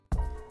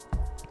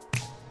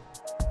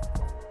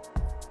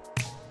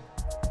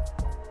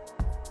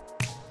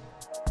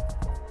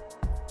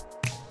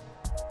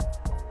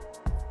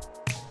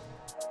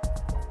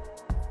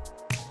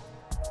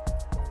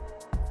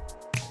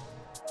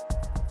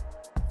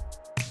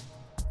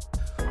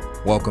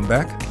Welcome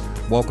back.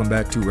 Welcome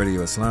back to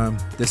Radio Islam.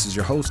 This is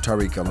your host,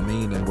 Tariq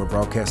El-Amin, and we're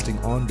broadcasting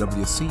on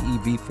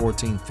WCEV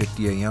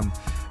 1450 AM,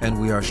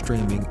 and we are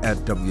streaming at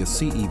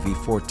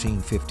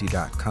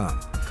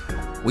WCEV1450.com.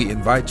 We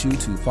invite you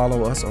to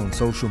follow us on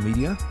social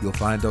media. You'll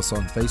find us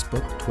on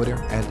Facebook, Twitter,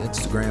 and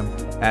Instagram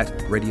at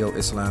Radio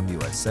Islam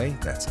USA.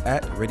 That's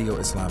at Radio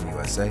Islam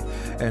USA.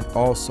 And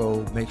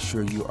also make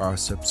sure you are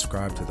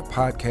subscribed to the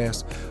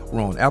podcast.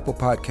 We're on Apple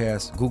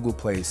Podcasts, Google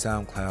Play,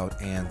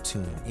 SoundCloud, and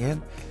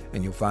TuneIn.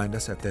 And you'll find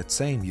us at that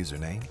same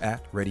username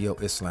at Radio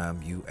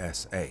Islam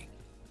USA.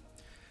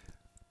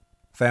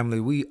 Family,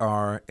 we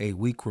are a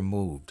week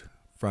removed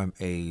from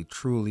a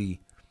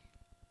truly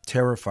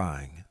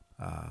terrifying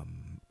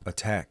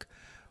attack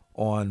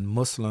on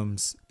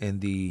Muslims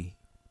in the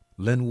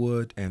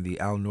Linwood and the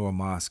Al Noor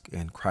Mosque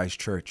in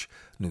Christchurch,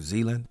 New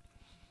Zealand,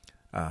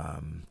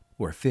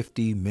 where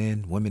 50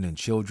 men, women, and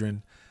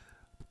children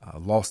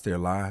lost their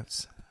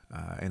lives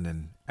in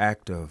an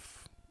act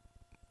of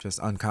just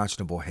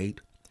unconscionable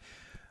hate.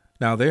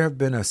 Now, there have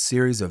been a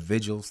series of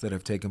vigils that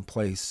have taken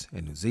place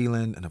in New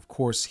Zealand and, of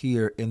course,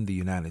 here in the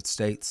United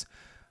States.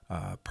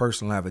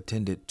 Personally, I've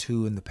attended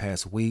 2 in the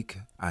past week.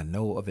 I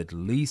know of at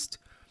least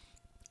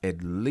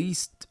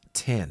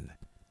 10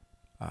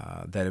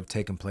 that have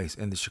taken place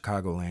in the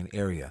Chicagoland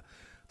area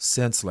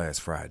since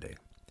last Friday.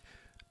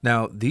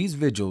 Now, these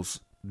vigils,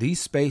 these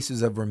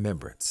spaces of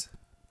remembrance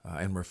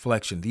and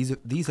reflection,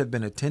 these have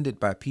been attended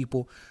by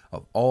people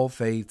of all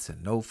faiths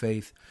and no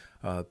faith,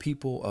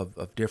 people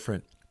of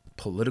different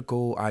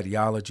political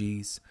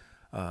ideologies,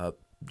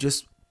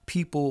 just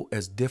people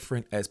as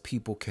different as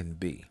people can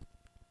be.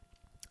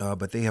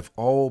 But they have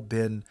all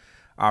been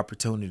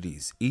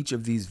opportunities. Each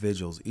of these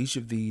vigils, each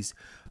of these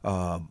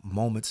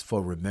moments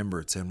for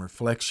remembrance and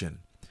reflection,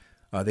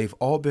 they've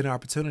all been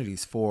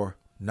opportunities for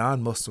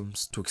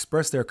non-Muslims to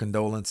express their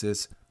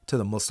condolences to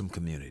the Muslim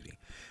community.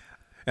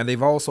 And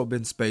they've also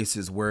been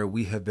spaces where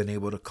we have been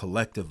able to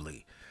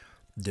collectively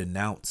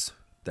denounce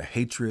the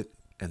hatred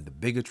and the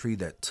bigotry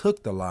that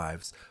took the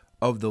lives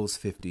of those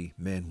 50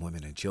 men,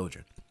 women, and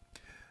children.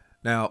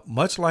 Now,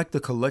 much like the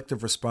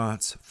collective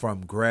response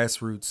from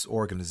grassroots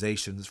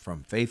organizations,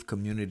 from faith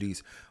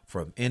communities,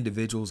 from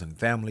individuals and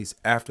families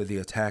after the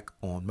attack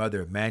on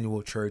Mother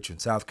Emanuel Church in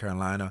South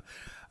Carolina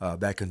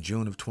back in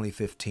June of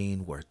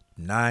 2015, where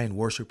 9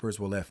 worshipers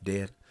were left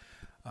dead,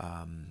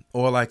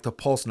 or like the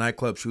Pulse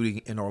nightclub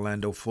shooting in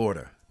Orlando,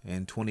 Florida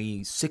in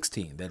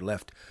 2016 that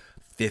left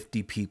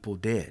 50 people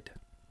dead,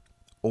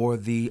 or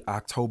the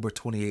October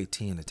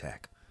 2018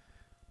 attack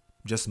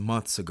just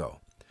months ago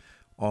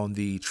on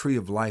the Tree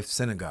of Life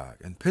Synagogue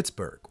in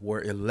Pittsburgh,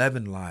 where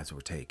 11 lives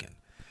were taken.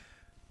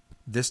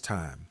 This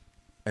time,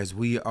 as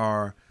we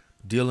are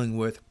dealing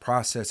with,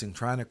 processing,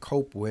 trying to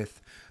cope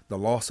with the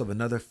loss of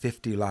another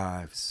 50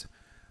 lives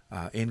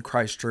in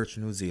Christchurch,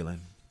 New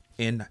Zealand,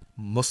 in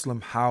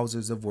Muslim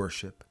houses of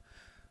worship,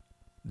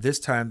 this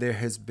time there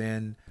has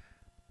been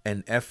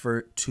an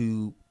effort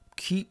to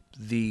keep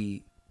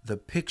the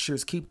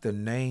pictures, keep the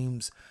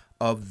names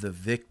of the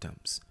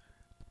victims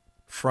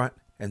front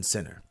and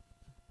center.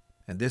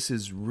 And this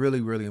is really,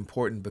 really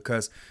important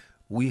because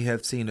we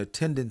have seen a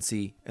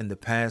tendency in the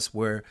past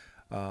where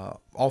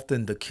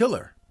often the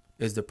killer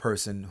is the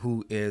person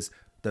who is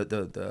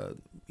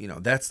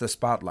that's the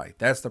spotlight.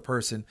 That's the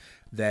person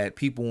that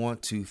people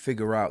want to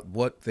figure out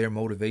what their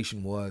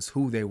motivation was,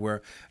 who they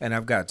were. And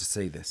I've got to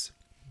say this.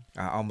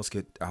 I almost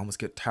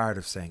get tired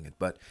of saying it,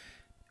 but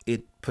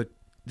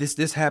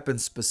this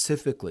happens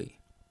specifically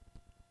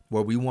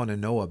where we want to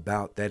know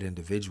about that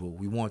individual.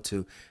 We want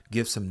to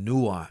give some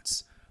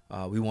nuance.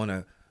 We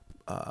want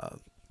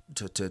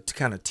to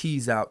kind of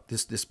tease out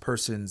this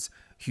person's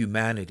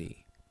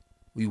humanity.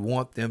 We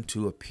want them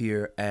to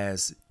appear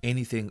as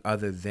anything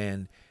other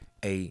than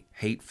a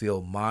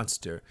hate-filled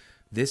monster.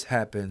 This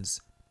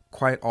happens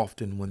quite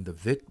often when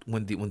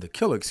the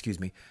killer,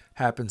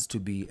 happens to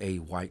be a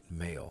white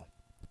male.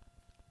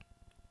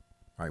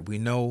 All right, we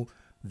know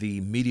the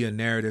media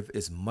narrative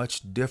is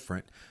much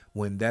different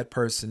when that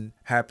person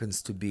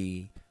happens to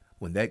be,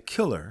 when that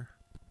killer,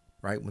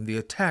 right, when the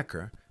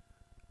attacker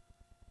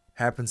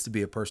happens to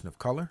be a person of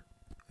color,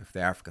 if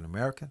they're African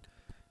American.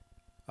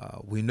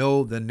 We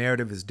know the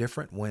narrative is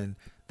different when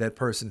that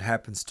person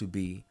happens to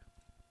be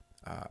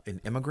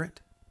an immigrant.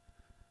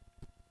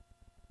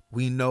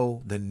 We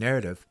know the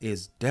narrative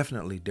is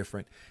definitely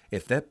different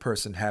if that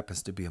person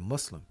happens to be a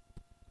Muslim,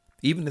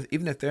 even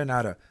if they're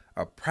not a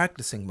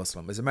practicing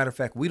Muslim. As a matter of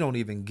fact, we don't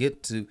even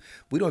get to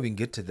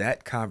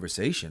that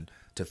conversation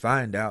to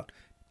find out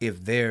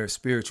if their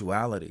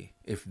spirituality,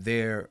 if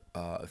their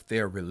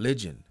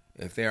religion,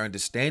 if their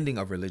understanding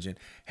of religion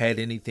had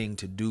anything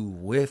to do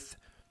with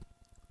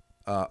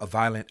a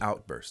violent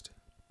outburst.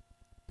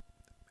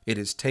 It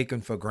is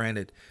taken for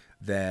granted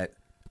that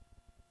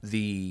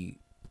the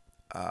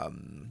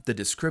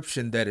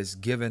description that is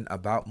given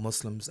about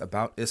Muslims,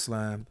 about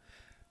Islam,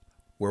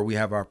 where we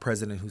have our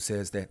president who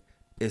says that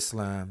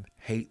Islam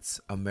hates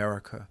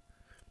America,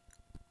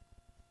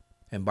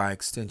 and by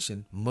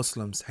extension,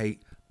 Muslims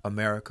hate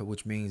America,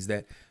 which means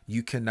that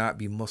you cannot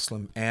be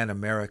Muslim and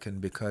American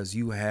because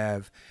you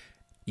have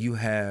you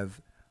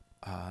have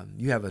a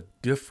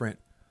different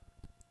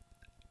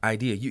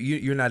idea.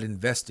 You're not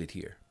invested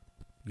here.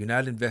 You're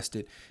not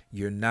invested.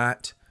 You're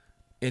not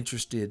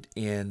interested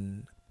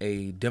in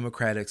a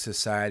democratic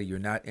society. You're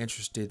not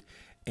interested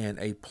in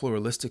a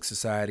pluralistic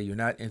society. You're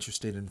not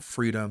interested in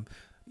freedom.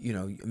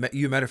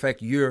 Matter of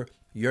fact, your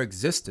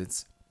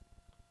existence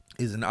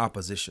is in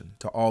opposition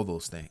to all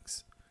those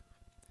things.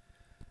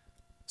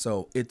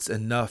 So it's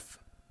enough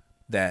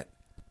that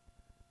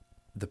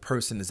the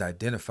person is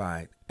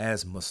identified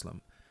as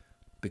Muslim,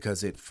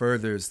 because it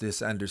furthers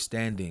this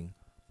understanding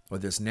or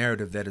this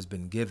narrative that has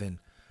been given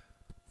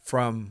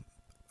from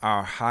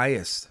our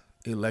highest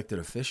elected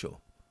official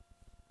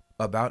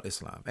about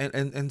Islam,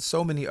 and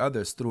so many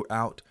others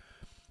throughout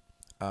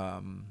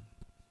our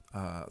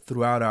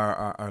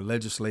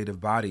legislative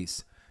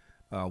bodies,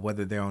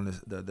 whether they're on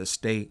the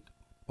state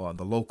or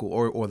the local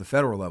or the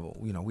federal level.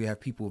 We have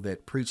people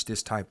that preach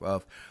this type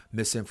of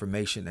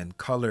misinformation and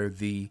color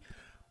the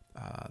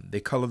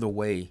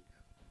way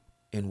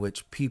in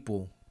which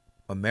people,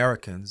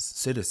 Americans,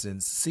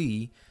 citizens,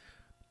 see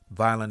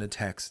violent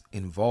attacks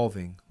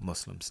involving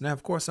Muslims. Now,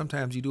 of course,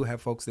 sometimes you do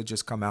have folks that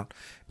just come out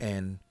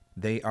and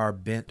they are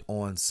bent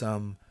on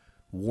some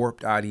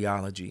warped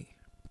ideology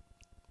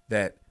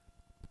that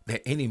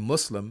any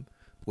Muslim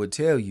would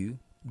tell you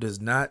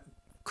does not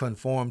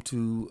conform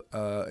to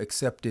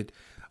accepted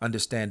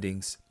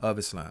understandings of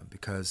Islam,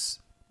 because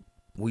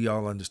we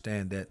all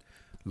understand that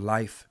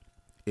life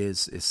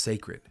is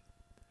sacred.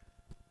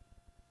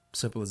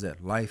 Simple as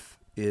that. Life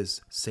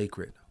is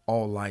sacred.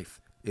 All life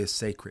is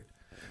sacred.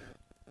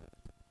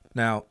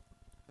 Now,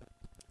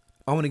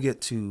 I want to get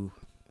to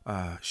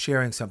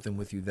sharing something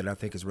with you that I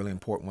think is really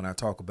important when I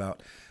talk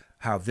about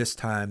how this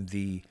time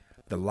the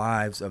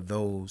lives of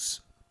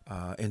those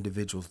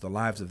individuals, the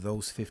lives of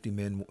those 50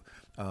 men,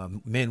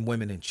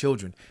 women, and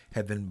children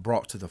have been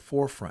brought to the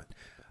forefront,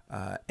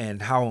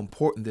 and how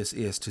important this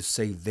is to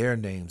say their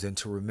names and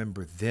to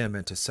remember them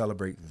and to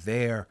celebrate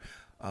their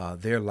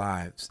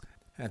lives,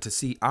 and to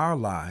see our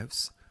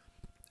lives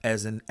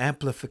as an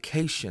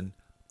amplification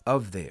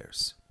of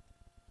theirs.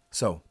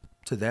 So,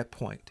 to that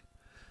point,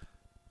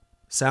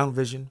 Sound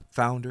Vision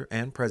founder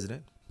and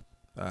president,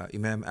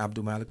 Imam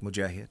Abdul Malik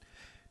Mujahid,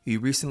 he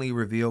recently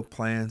revealed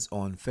plans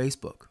on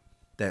Facebook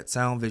that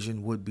Sound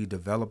Vision would be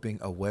developing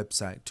a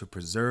website to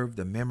preserve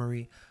the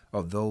memory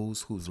of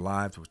those whose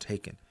lives were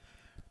taken,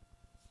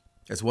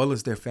 as well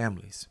as their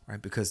families,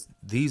 right? Because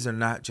these are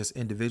not just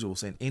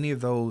individuals, and any of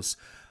those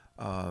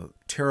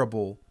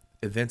terrible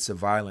events of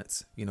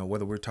violence,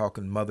 whether we're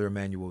talking Mother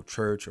Emanuel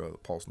Church or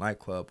Pulse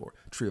Nightclub or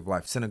Tree of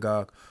Life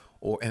Synagogue,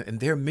 and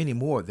there are many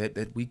more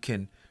that we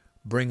can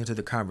bring into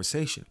the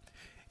conversation.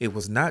 It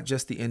was not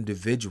just the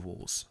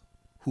individuals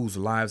whose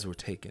lives were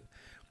taken.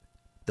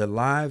 The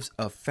lives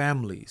of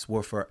families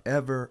were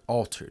forever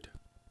altered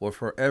or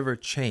forever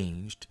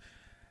changed,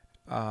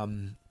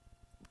 when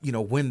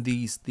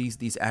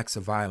these acts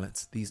of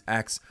violence, these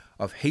acts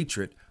of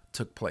hatred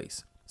took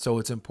place. So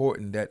it's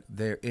important that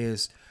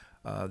there's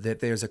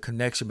a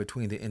connection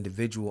between the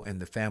individual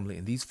and the family.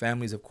 And these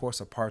families, of course,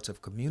 are parts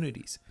of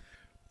communities.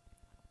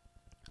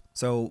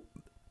 So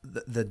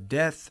the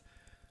death,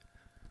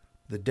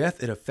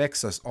 it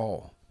affects us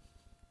all.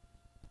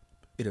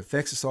 It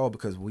affects us all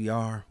because we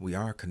are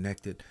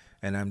connected.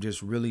 And I'm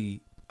just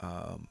really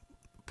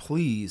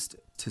pleased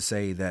to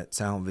say that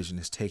Sound Vision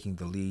is taking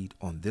the lead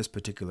on this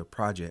particular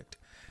project.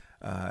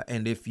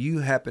 And if you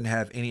happen to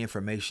have any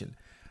information,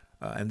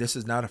 and this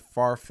is not a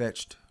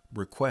far-fetched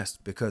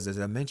request, because as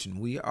I mentioned,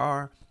 we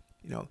are,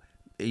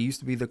 it used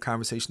to be the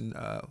conversation,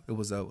 it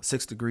was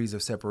 6 degrees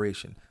of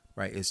separation,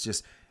 right? It's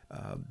just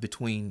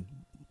between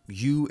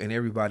you and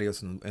everybody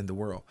else in the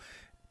world.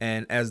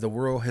 And as the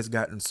world has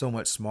gotten so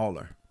much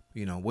smaller,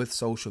 with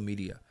social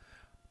media,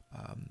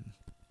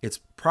 it's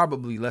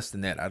probably less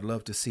than that. I'd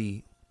love to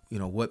see,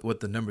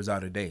 what the numbers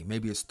are today.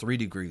 Maybe it's 3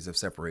 degrees of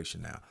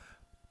separation now.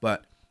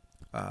 But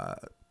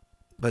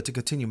to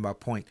continue my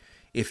point,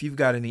 if you've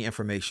got any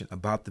information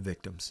about the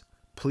victims,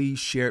 please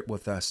share it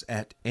with us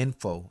at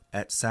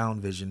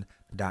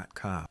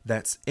info@soundvision.com.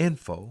 That's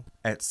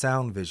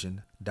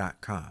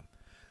info@soundvision.com.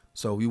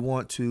 So we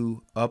want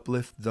to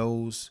uplift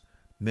those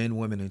men,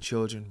 women, and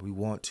children. We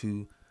want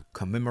to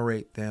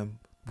commemorate them.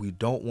 We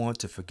don't want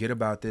to forget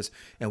about this.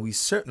 And we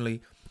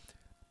certainly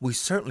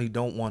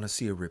don't want to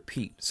see a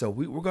repeat. So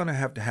we're going to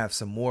have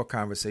some more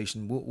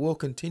conversation. We'll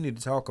continue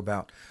to talk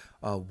about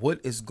what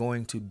is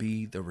going to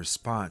be the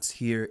response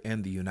here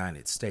in the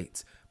United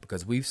States,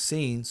 because we've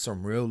seen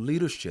some real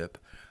leadership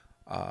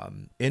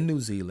in New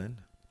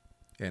Zealand,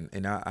 and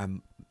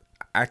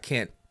I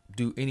can't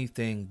do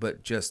anything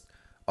but just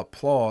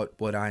applaud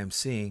what I am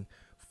seeing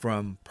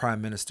from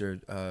Prime Minister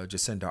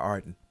Jacinda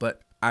Ardern.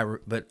 But I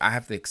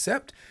have to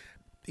accept,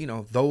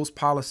 those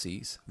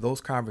policies,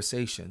 those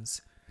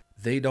conversations,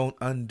 they don't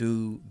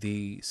undo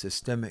the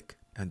systemic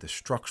and the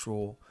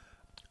structural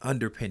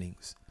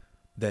underpinnings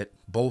that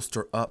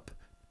bolster up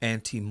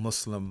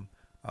anti-Muslim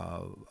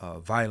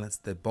violence,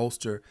 that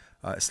bolster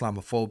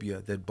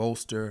Islamophobia, that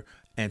bolster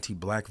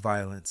anti-black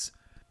violence,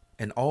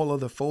 and all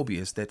other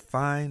phobias that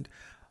find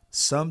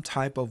some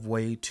type of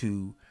way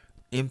to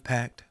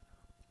impact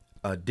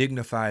a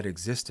dignified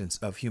existence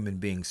of human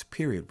beings,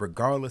 period,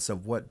 regardless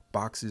of what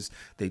boxes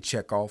they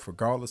check off,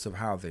 regardless of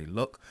how they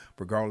look,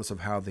 regardless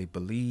of how they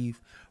believe,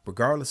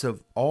 regardless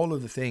of all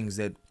of the things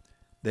that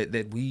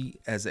we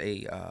as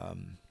a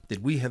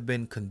that we have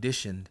been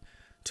conditioned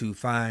to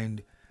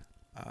find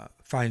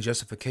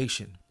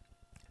justification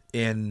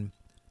in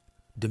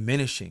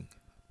diminishing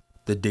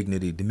the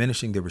dignity,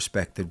 diminishing the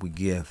respect that we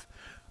give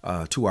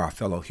to our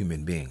fellow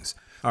human beings.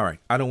 All right,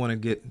 I don't want to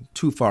get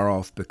too far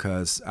off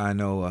because I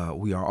know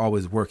we are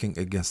always working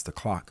against the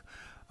clock.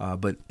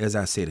 But as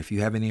I said, if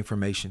you have any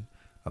information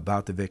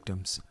about the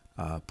victims,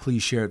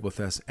 please share it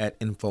with us at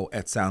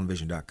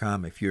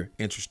info@soundvision.com. If you're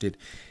interested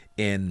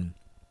in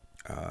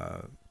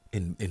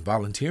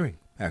volunteering,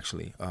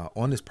 actually,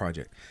 on this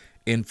project,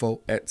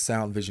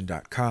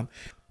 info@soundvision.com.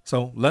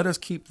 So let us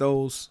keep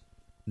those,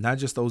 not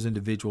just those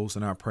individuals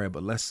in our prayer,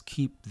 but let's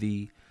keep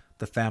the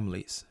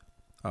families.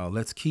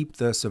 Let's keep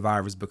the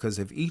survivors, because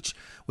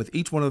with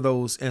each one of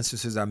those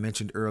instances I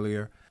mentioned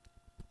earlier,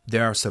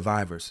 there are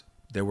survivors.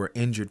 There were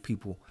injured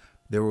people.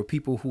 There were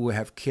people who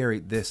have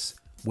carried this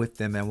with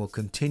them and will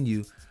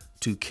continue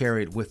to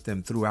carry it with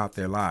them throughout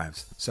their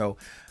lives. So,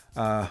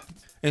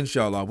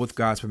 inshallah, with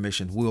God's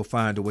permission, we'll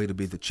find a way to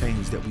be the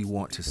change that we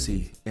want to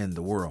see in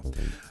the world.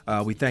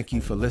 We thank you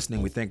for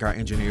listening. We thank our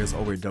engineers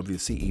over at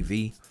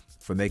WCEV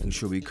for making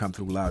sure we come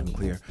through loud and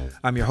clear.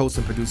 I'm your host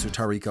and producer,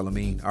 Tariq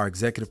Al-Amin. Our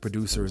executive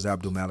producer is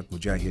Abdul Malik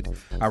Mujahid.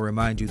 I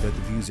remind you that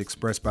the views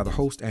expressed by the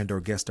host and or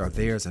guest are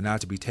theirs and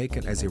not to be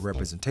taken as a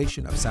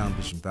representation of Sound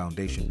Vision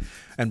Foundation.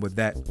 And with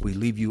that, we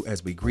leave you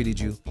as we greeted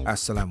you.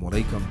 Assalamu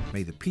alaikum.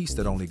 May the peace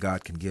that only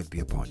God can give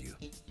be upon you.